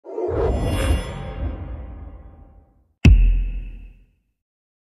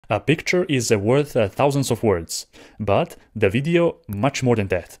A picture is worth thousands of words, but the video much more than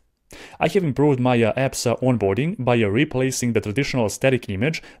that. I have improved my app's onboarding by replacing the traditional static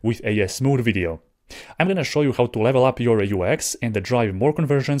image with a smooth video. I'm gonna show you how to level up your UX and drive more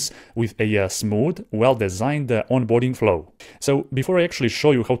conversions with a smooth, well-designed onboarding flow. So before I actually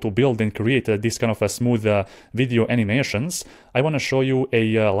show you how to build and create this kind of a smooth video animations, I want to show you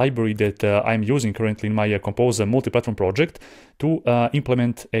a library that I'm using currently in my Compose multi-platform project to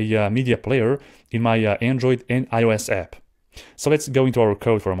implement a media player in my Android and iOS app. So let's go into our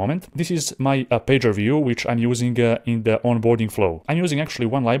code for a moment. This is my pager view, which I'm using in the onboarding flow. I'm using actually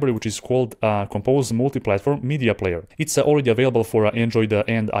one library which is called Compose Multi-Platform Media Player. It's already available for Android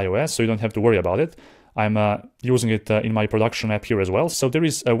and iOS, so you don't have to worry about it. I'm using it in my production app here as well. So there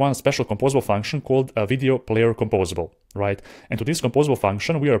is one special composable function called a video player composable, right? And to this composable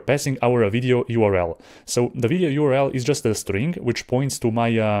function, we are passing our video URL. So the video URL is just a string which points to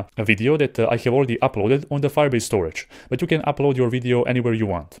my video that I have already uploaded on the Firebase storage. But you can upload your video anywhere you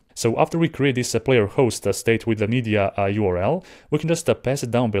want. So after we create this player host state with the media URL, we can just pass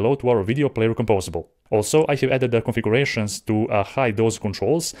it down below to our video player composable. Also, I have added the configurations to hide those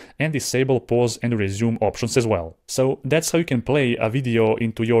controls and disable pause and resume options as well. So that's how you can play a video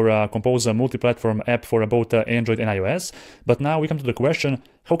into your Compose multi-platform app for both Android and iOS. But now we come to the question,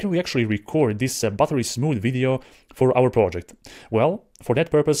 how can we actually record this buttery smooth video for our project? Well, for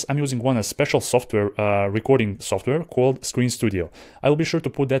that purpose, I'm using one special software, recording software called Screen Studio. I will be sure to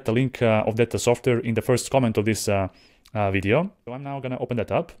put that link of that software in the first comment of this video. So I'm now gonna open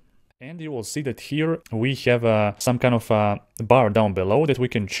that up. And you will see that here we have some kind of bar down below that we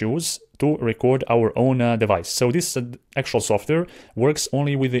can choose to record our own device. So this actual software works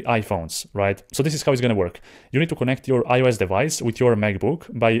only with the iPhones, right? So this is how it's gonna work. You need to connect your iOS device with your MacBook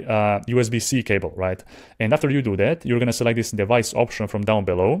by USB-C cable, right? And after you do that, you're gonna select this device option from down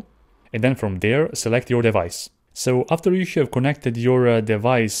below. And then from there, select your device. So after you have connected your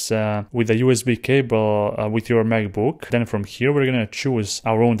device with a USB cable with your MacBook, then from here we're gonna choose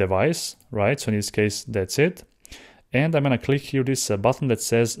our own device, right? So in this case, that's it. And I'm gonna click here this button that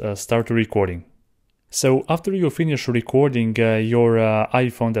says start recording. So after you finish recording your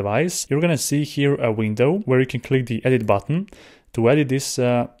iPhone device, you're gonna see here a window where you can click the edit button to edit this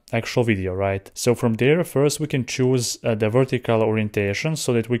actual video, right? So from there, first we can choose the vertical orientation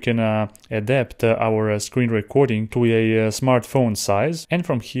so that we can adapt our screen recording to a smartphone size. And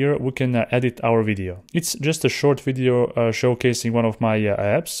from here, we can edit our video. It's just a short video showcasing one of my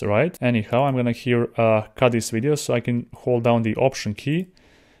apps, right? Anyhow, I'm gonna here cut this video, so I can hold down the option key,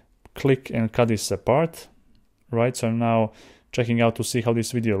 click and cut this apart, right? So I'm now checking out to see how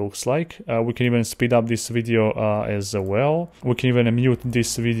this video looks like. We can even speed up this video as well. We can even mute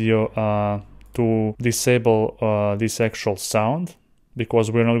this video to disable this actual sound because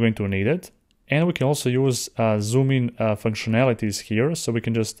we're not going to need it. And we can also use zoom in functionalities here. So we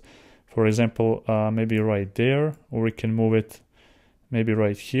can just, for example, maybe right there, or we can move it maybe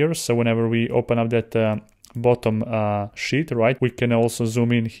right here. So whenever we open up that bottom sheet, right, we can also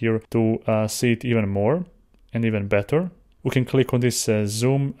zoom in here to see it even more and even better. We can click on this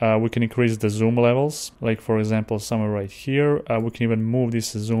zoom, we can increase the zoom levels, like for example somewhere right here. We can even move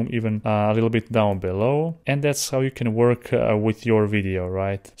this zoom even a little bit down below, and that's how you can work with your video,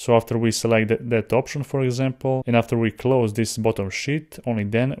 right? So after we select that option, for example, and after we close this bottom sheet, only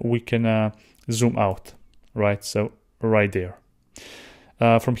then we can zoom out, right? So right there.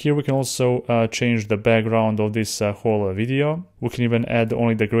 From here we can also change the background of this whole video. We can even add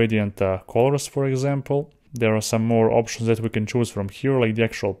only the gradient colors, for example. There are some more options that we can choose from here, like the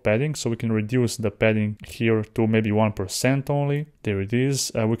actual padding. So we can reduce the padding here to maybe 1% only. There it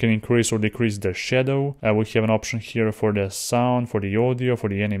is. We can increase or decrease the shadow. We have an option here for the sound, for the audio, for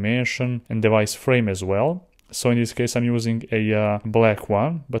the animation, and device frame as well. So in this case, I'm using a black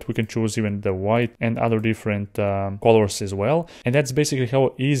one, but we can choose even the white and other different colors as well. And that's basically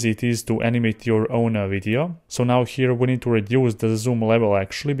how easy it is to animate your own video. So now here we need to reduce the zoom level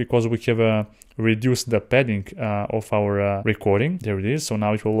actually, because we have reduced the padding of our recording. There it is. So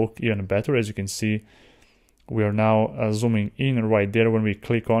now it will look even better. As you can see, we are now zooming in right there when we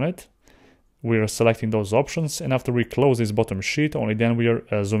click on it. We are selecting those options, and after we close this bottom sheet, only then we are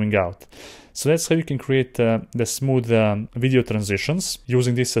zooming out. So that's how you can create the smooth video transitions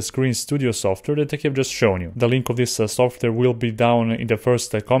using this Screen Studio software that I have just shown you. The link of this software will be down in the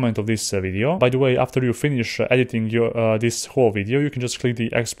first comment of this video. By the way, after you finish editing this whole video, you can just click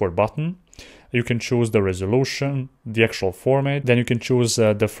the export button. You can choose the resolution, the actual format, then you can choose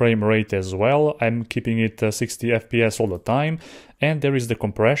the frame rate as well. I'm keeping it 60 FPS all the time. And there is the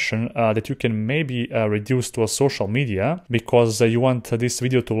compression that you can maybe reduce to a social media, because you want this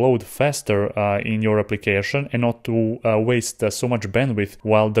video to load faster in your application and not to waste so much bandwidth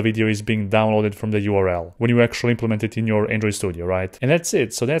while the video is being downloaded from the URL when you actually implement it in your Android Studio, right? And that's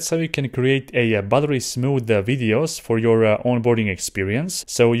it. So that's how you can create a buttery smooth videos for your onboarding experience.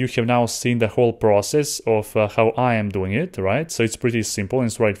 So you have now seen the whole process of how I am doing it, right? So it's pretty simple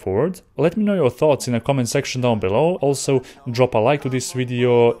and straightforward. Let me know your thoughts in the comment section down below. Also, drop a like to this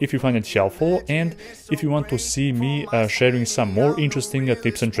video if you find it helpful, and if you want to see me sharing some more interesting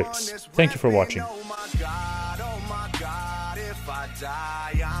tips and tricks. Thank you for watching.